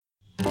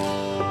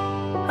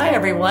Hi,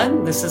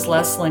 everyone. This is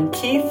Leslyn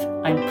Keith.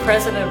 I'm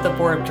president of the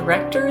board of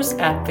directors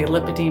at the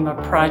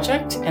Lipedema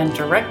Project and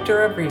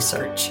director of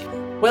research.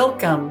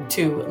 Welcome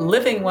to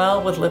Living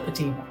Well with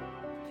Lipedema.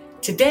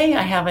 Today,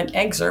 I have an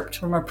excerpt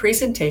from a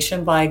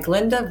presentation by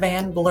Glenda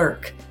Van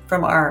Blerk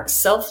from our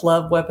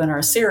Self-Love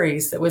webinar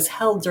series that was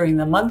held during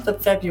the month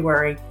of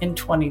February in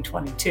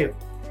 2022.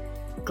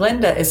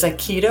 Glenda is a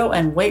keto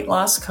and weight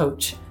loss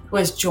coach who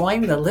has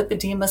joined the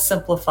Lipedema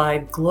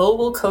Simplified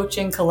Global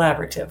Coaching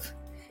Collaborative.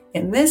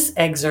 In this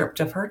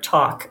excerpt of her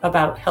talk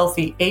about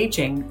healthy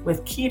aging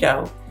with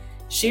keto,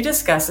 she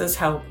discusses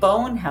how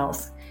bone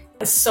health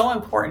is so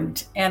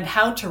important and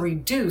how to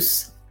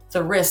reduce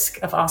the risk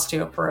of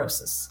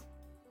osteoporosis.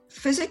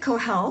 Physical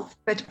health,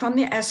 but from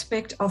the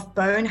aspect of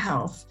bone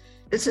health.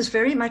 This is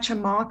very much a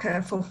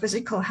marker for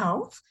physical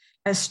health,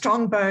 as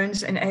strong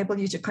bones enable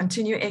you to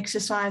continue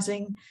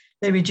exercising.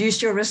 They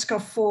reduce your risk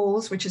of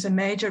falls, which is a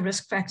major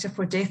risk factor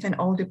for death in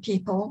older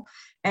people,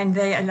 and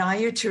they allow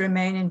you to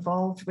remain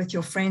involved with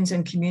your friends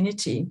and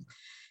community.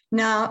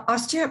 Now,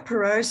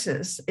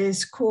 osteoporosis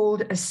is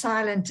called a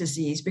silent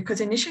disease because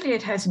initially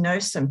it has no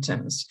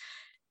symptoms.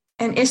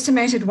 An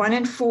estimated 1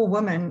 in 4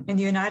 women in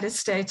the United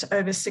States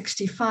over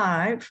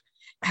 65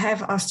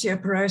 have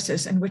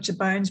osteoporosis, in which the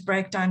bones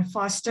break down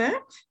faster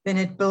than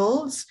it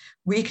builds,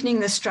 weakening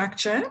the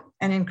structure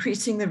and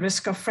increasing the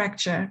risk of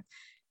fracture.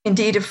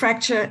 Indeed, a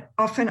fracture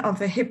often of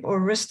the hip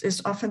or wrist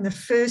is often the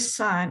first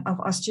sign of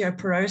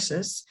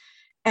osteoporosis.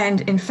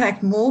 And in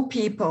fact, more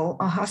people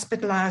are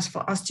hospitalized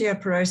for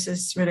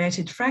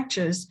osteoporosis-related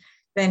fractures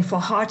than for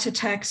heart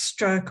attack,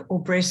 stroke,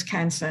 or breast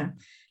cancer.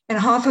 And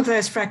half of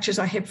those fractures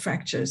are hip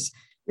fractures.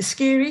 The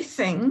scary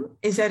thing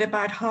is that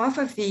about half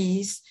of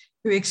these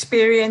who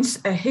experience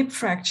a hip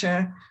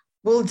fracture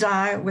will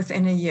die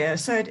within a year.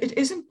 So it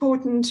is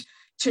important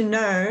to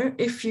know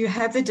if you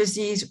have the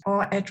disease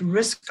or at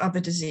risk of the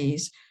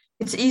disease.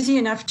 It's easy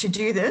enough to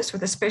do this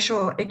with a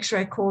special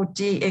X-ray called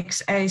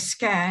DXA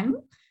scan,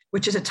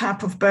 which is a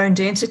type of bone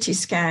density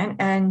scan,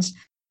 and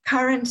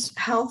current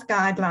health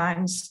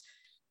guidelines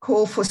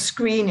call for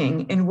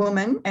screening in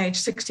women aged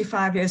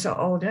 65 years or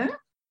older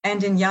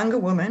and in younger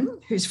women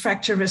whose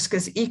fracture risk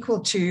is equal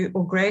to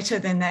or greater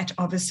than that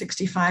of a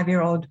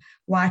 65-year-old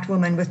white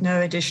woman with no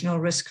additional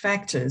risk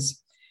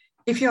factors.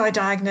 If you are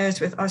diagnosed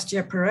with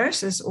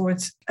osteoporosis or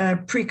its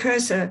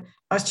precursor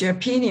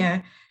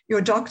osteopenia,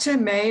 your doctor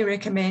may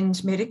recommend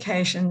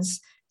medications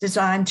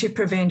designed to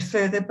prevent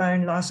further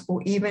bone loss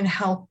or even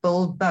help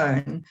build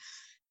bone.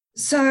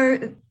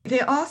 So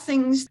there are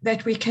things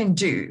that we can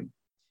do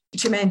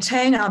to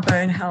maintain our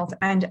bone health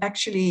and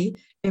actually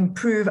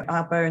improve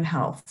our bone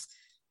health.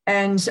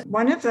 And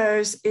one of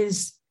those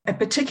is a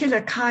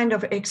particular kind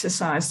of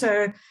exercise.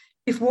 So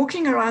if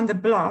walking around the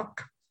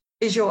block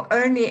is your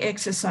only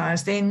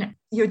exercise, then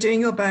you're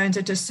doing your bones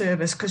a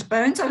disservice because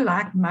bones are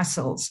like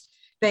muscles.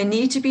 They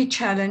need to be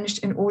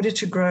challenged in order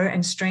to grow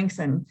and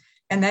strengthen.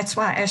 And that's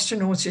why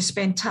astronauts who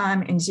spend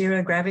time in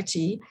zero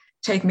gravity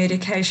take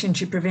medication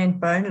to prevent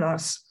bone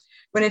loss.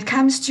 When it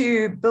comes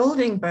to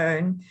building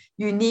bone,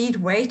 you need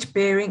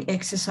weight-bearing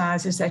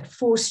exercises that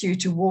force you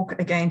to walk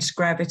against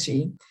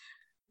gravity.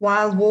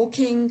 While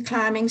walking,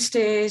 climbing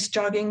stairs,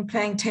 jogging,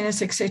 playing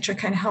tennis, etc.,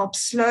 can help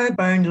slow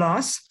bone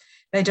loss,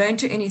 they don't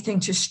do anything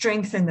to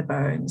strengthen the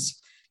bones.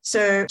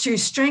 So to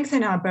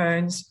strengthen our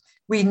bones,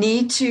 we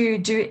need to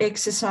do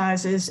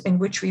exercises in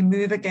which we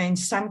move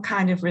against some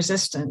kind of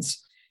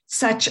resistance,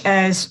 such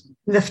as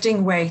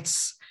lifting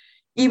weights,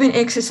 even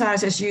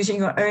exercises using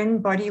your own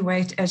body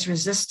weight as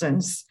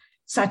resistance,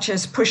 such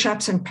as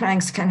push-ups and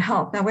planks can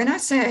help. Now, when I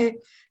say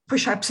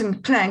push-ups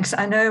and planks,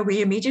 I know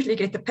we immediately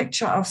get the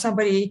picture of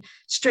somebody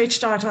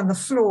stretched out on the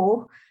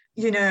floor,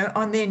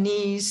 on their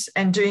knees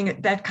and doing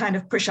that kind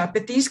of push-up.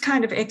 But these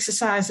kind of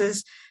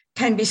exercises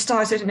can be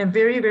started in a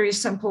very, very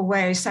simple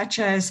way, such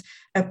as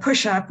a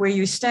push-up where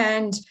you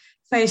stand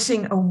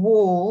facing a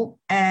wall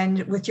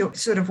and with your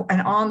sort of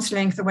an arm's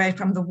length away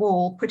from the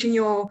wall, putting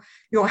your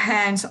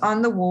hands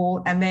on the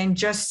wall and then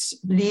just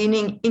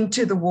leaning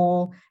into the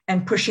wall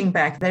and pushing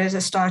back. That is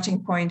a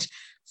starting point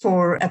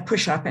for a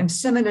push-up. And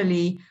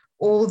similarly,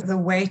 all the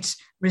weight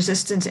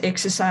resistance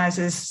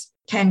exercises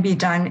can be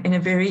done in a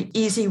very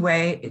easy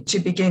way to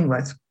begin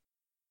with.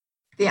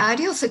 The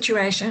ideal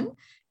situation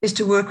is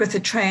to work with a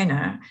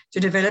trainer to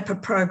develop a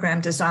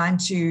program designed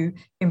to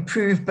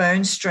improve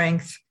bone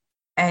strength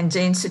and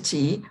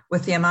density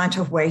with the amount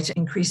of weight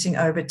increasing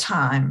over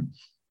time.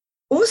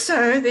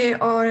 Also,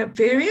 there are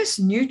various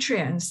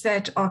nutrients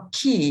that are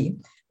key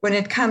when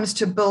it comes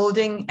to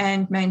building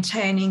and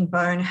maintaining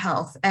bone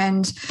health.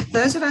 And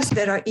those of us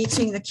that are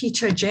eating the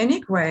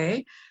ketogenic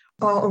way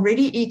are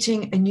already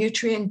eating a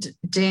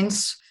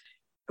nutrient-dense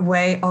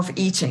way of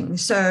eating.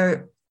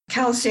 So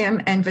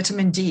calcium and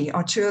vitamin D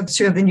are two of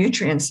the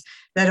nutrients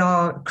that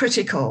are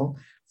critical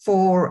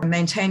for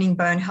maintaining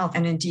bone health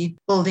and indeed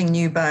building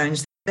new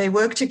bones. They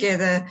work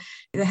together.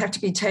 They have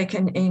to be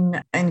taken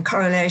in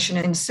correlation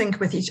and sync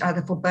with each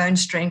other for bone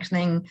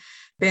strengthening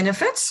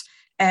benefits.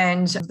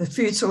 And the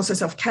food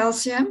sources of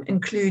calcium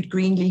include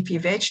green leafy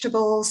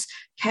vegetables,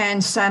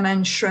 canned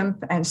salmon,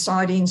 shrimp, and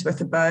sardines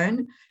with a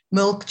bone,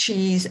 milk,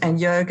 cheese,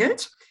 and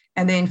yogurt.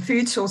 And then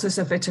food sources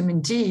of vitamin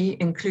D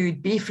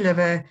include beef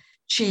liver,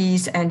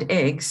 cheese, and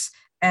eggs.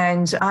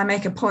 And I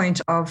make a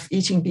point of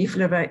eating beef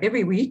liver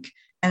every week,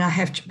 and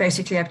I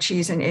basically have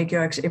cheese and egg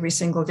yolks every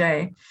single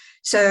day.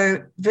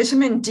 So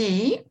vitamin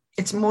D,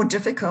 it's more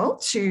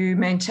difficult to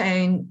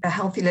maintain a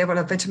healthy level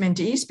of vitamin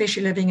D,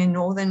 especially living in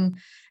northern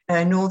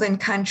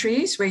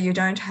countries where you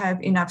don't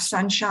have enough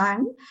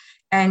sunshine.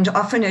 And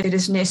often it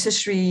is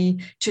necessary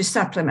to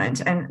supplement.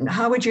 And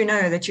how would you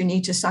know that you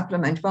need to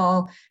supplement?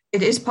 Well,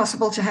 it is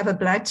possible to have a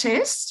blood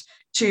test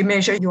to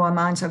measure your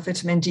amount of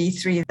vitamin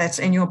D3 that's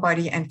in your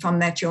body. And from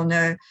that, you'll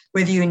know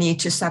whether you need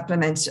to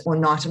supplement or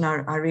not. And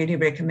I really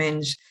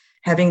recommend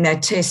having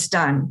that test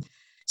done.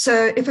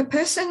 So if a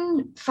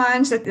person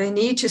finds that they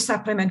need to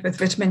supplement with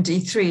vitamin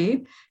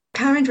D3,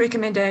 current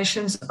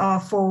recommendations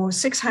are for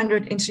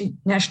 600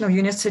 international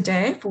units a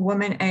day for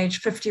women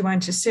aged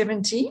 51 to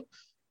 70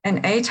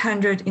 and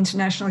 800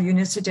 international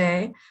units a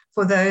day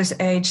for those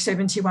aged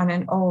 71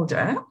 and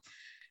older.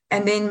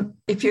 And then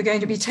if you're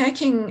going to be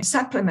taking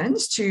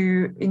supplements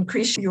to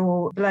increase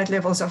your blood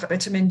levels of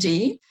vitamin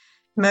D,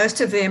 most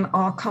of them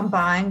are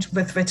combined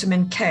with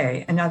vitamin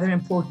K, another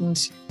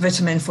important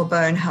vitamin for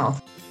bone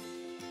health.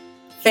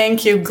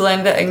 Thank you,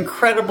 Glenda.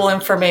 Incredible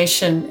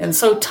information and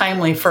so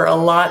timely for a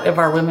lot of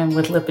our women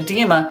with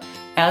lipedema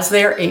as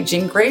they're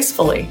aging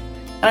gracefully.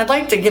 And I'd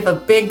like to give a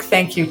big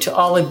thank you to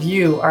all of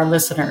you, our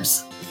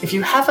listeners. If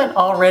you haven't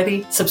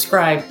already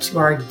subscribed to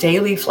our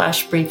daily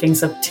flash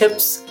briefings of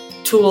tips,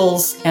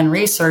 tools, and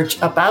research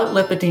about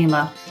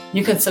lipedema,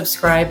 you can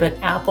subscribe at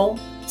Apple,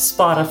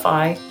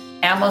 Spotify,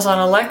 Amazon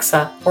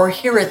Alexa, or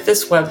here at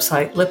this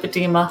website,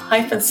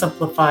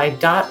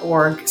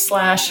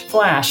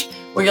 lipedema-simplified.org/flash,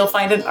 where you'll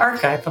find an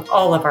archive of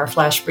all of our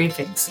flash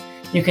briefings.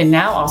 You can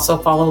now also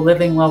follow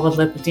Living Well with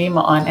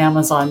Lipedema on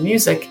Amazon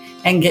Music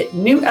and get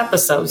new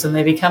episodes when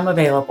they become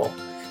available.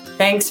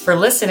 Thanks for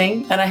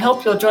listening, and I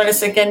hope you'll join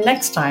us again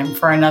next time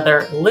for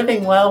another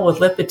Living Well with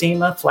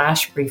Lipedema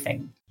flash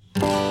briefing.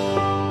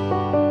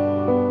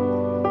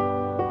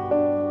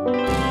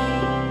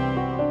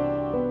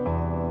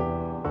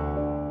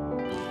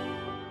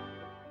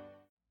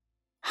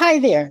 Hi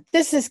there,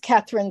 this is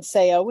Catherine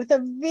Sayo with a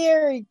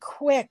very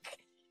quick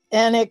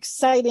and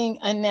exciting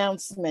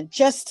announcement.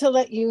 Just to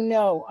let you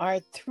know, our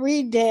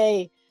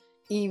 3-day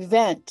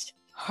event,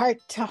 Heart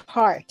to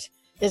Heart,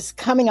 is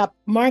coming up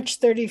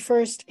March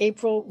 31st,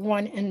 April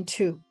 1 and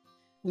 2.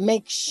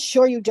 Make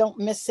sure you don't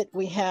miss it.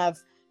 We have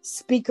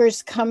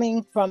speakers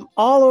coming from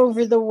all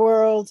over the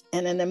world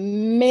and an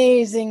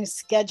amazing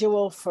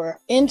schedule for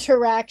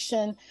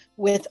interaction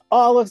with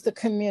all of the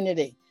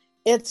community.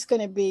 It's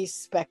going to be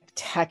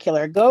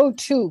spectacular. Go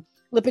to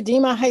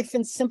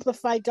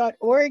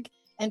lipedema-simplified.org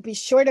and be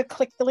sure to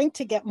click the link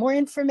to get more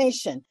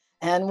information.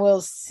 And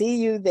we'll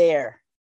see you there.